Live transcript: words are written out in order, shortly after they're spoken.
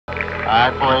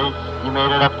Alright boys, you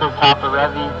made it up to the top of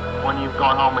Revy. One of you's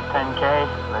going home with 10K.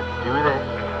 Let's do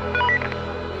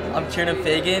this. I'm Kiernan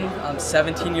Fagan. I'm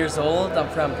 17 years old. I'm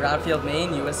from Brownfield,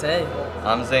 Maine, USA.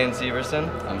 I'm Zane Severson.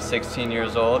 I'm 16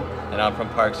 years old and I'm from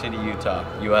Park City, Utah,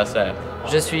 USA.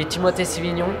 Je suis Timothée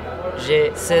Sivignon.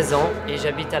 J'ai 16 ans et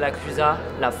j'habite à la Clusaz,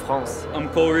 la France. I'm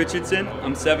Cole Richardson.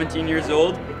 I'm 17 years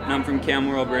old and I'm from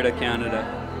Camrose, Alberta, Canada.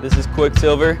 This is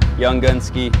Quiksilver Young Guns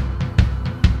Ski.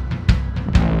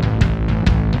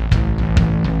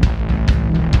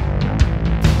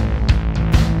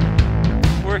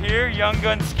 We're here, Young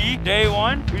Guns Ski, day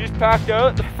one. We just packed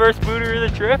out the first booter of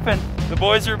the trip and the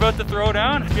boys are about to throw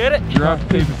down. Let's get it. Rock,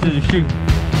 paper, scissors, shoot.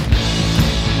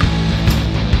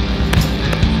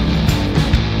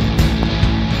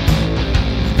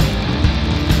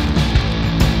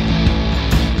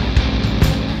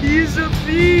 He's a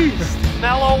beast!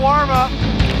 Mellow warm-up.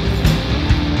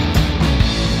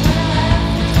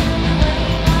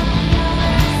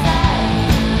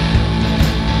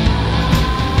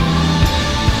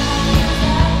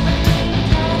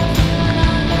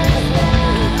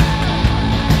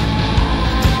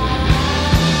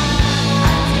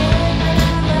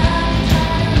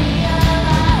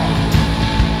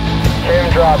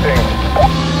 Dropping.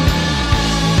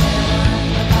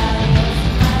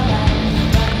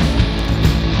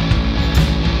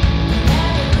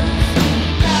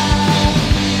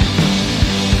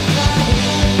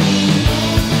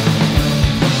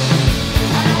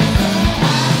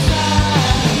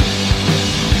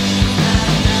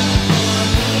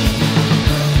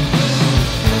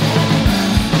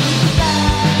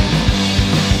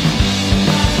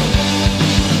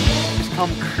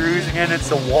 Come cruising in, it's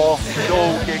the wall,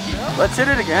 so kicky. Let's hit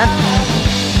it again.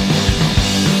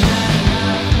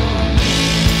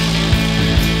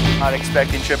 Not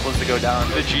expecting triples to go down.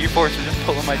 The G-force is just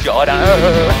pulling my jaw down.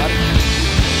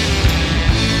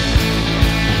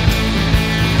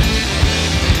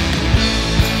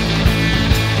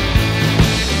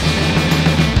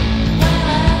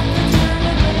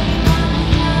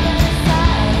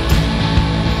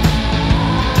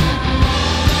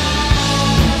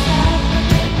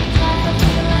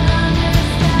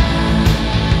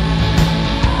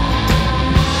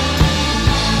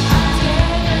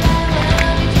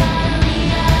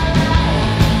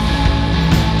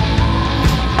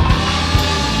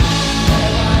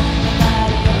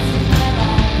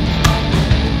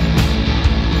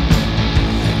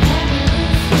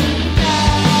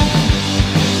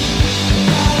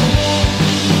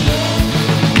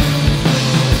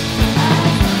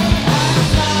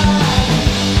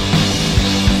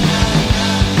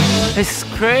 It's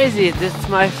crazy, this is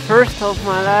my first of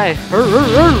my life.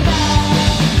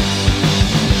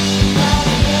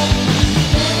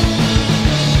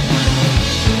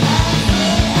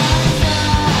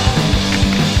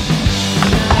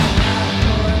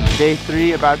 Day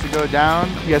 3 about to go down.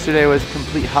 Yesterday was a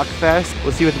complete huck fest.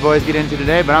 We'll see what the boys get into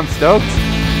today, but I'm stoked.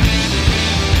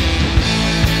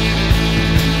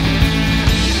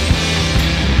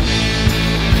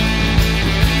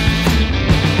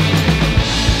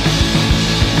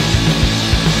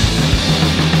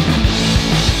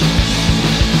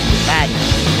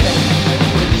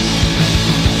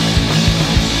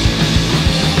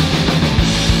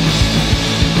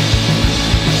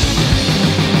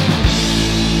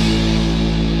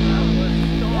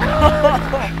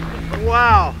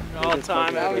 Wow. All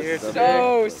time out here today.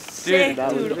 So sick,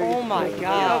 dude. Oh my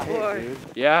god.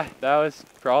 Yeah, that was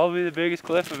probably the biggest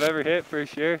cliff I've ever hit for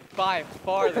sure. By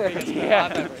far the biggest cliff Yeah.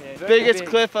 I've ever hit. Biggest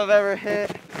cliff I've ever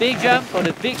hit. Big jump on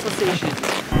a big sensation.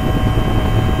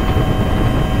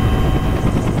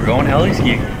 We're going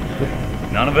heli-skiing.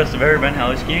 None of us have ever been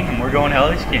heli-skiing, and we're going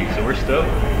heli-skiing, so we're stoked.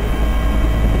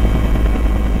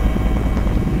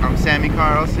 I'm Sammy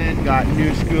Carlson, got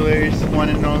Newschoolers, one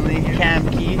and only Cam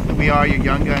Keith. We are your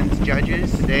Young Guns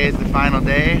judges. Today is the final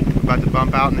day. We're about to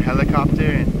bump out in the helicopter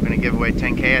and we're gonna give away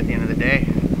 10K at the end of the day.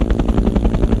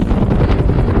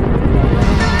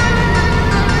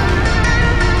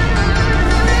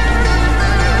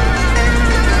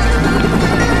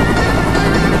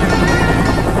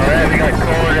 Alright, we got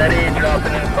Cole ready,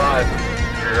 dropping in 5.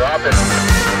 Dropping.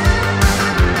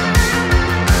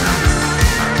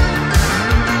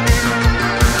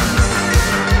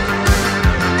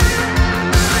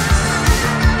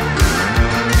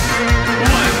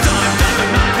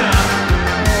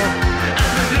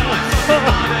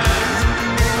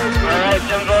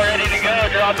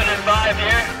 Dropping in 5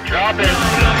 here. Dropping.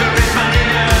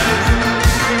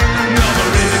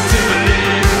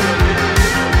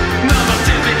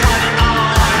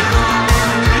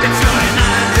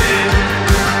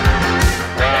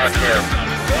 Wow,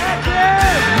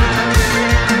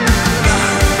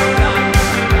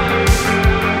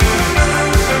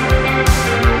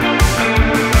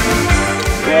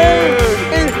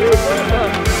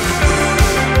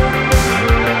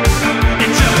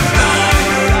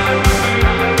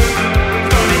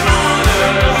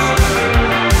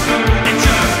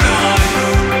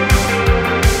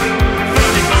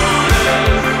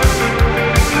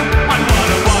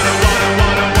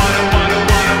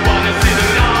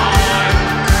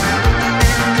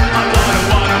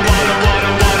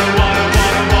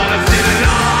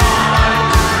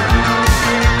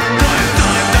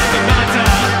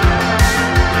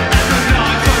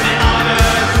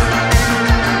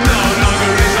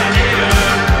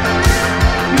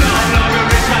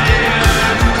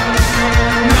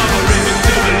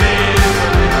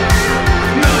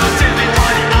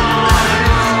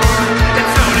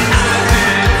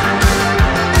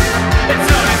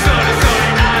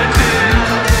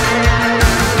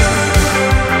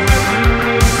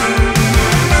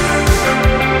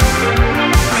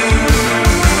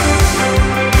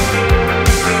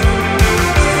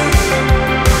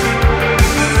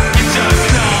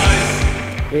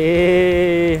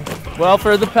 Hey. Well,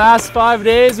 for the past 5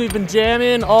 days, we've been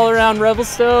jamming all around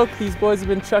Revelstoke. These boys have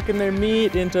been chucking their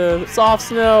meat into soft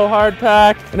snow, hard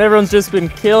pack, and everyone's just been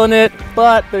killing it.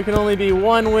 But there can only be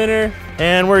one winner,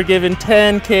 and we're giving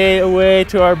 10K away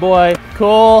to our boy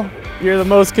Cole. You're the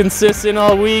most consistent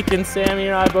all week, and Sammy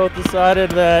and I both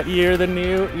decided that you're the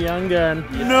new young gun.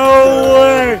 No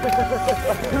way!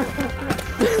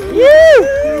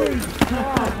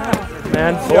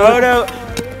 Man, Shout out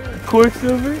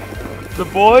Quiksilver, the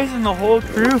boys and the whole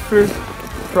crew for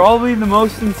probably the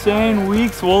most insane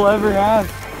weeks we'll ever have.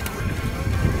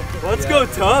 Let's go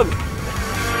Tub!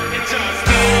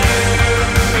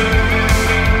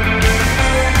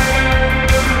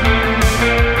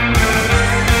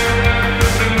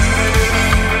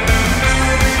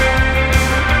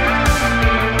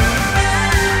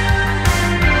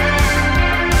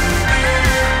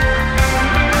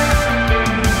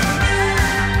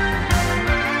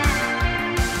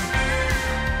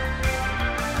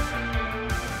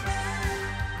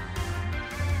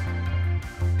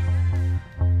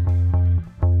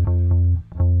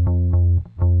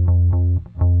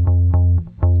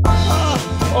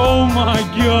 Oh my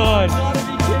god!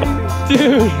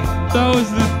 Dude, that was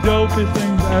the dopest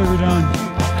thing I've ever done.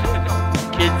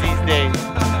 Kids these days.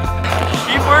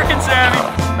 Keep working, Sammy!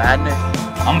 Madness.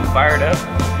 I'm fired up.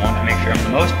 Want to make sure I'm the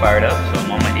most fired up, so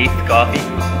I'm on my 8th coffee.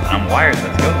 I'm wired.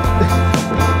 Let's go.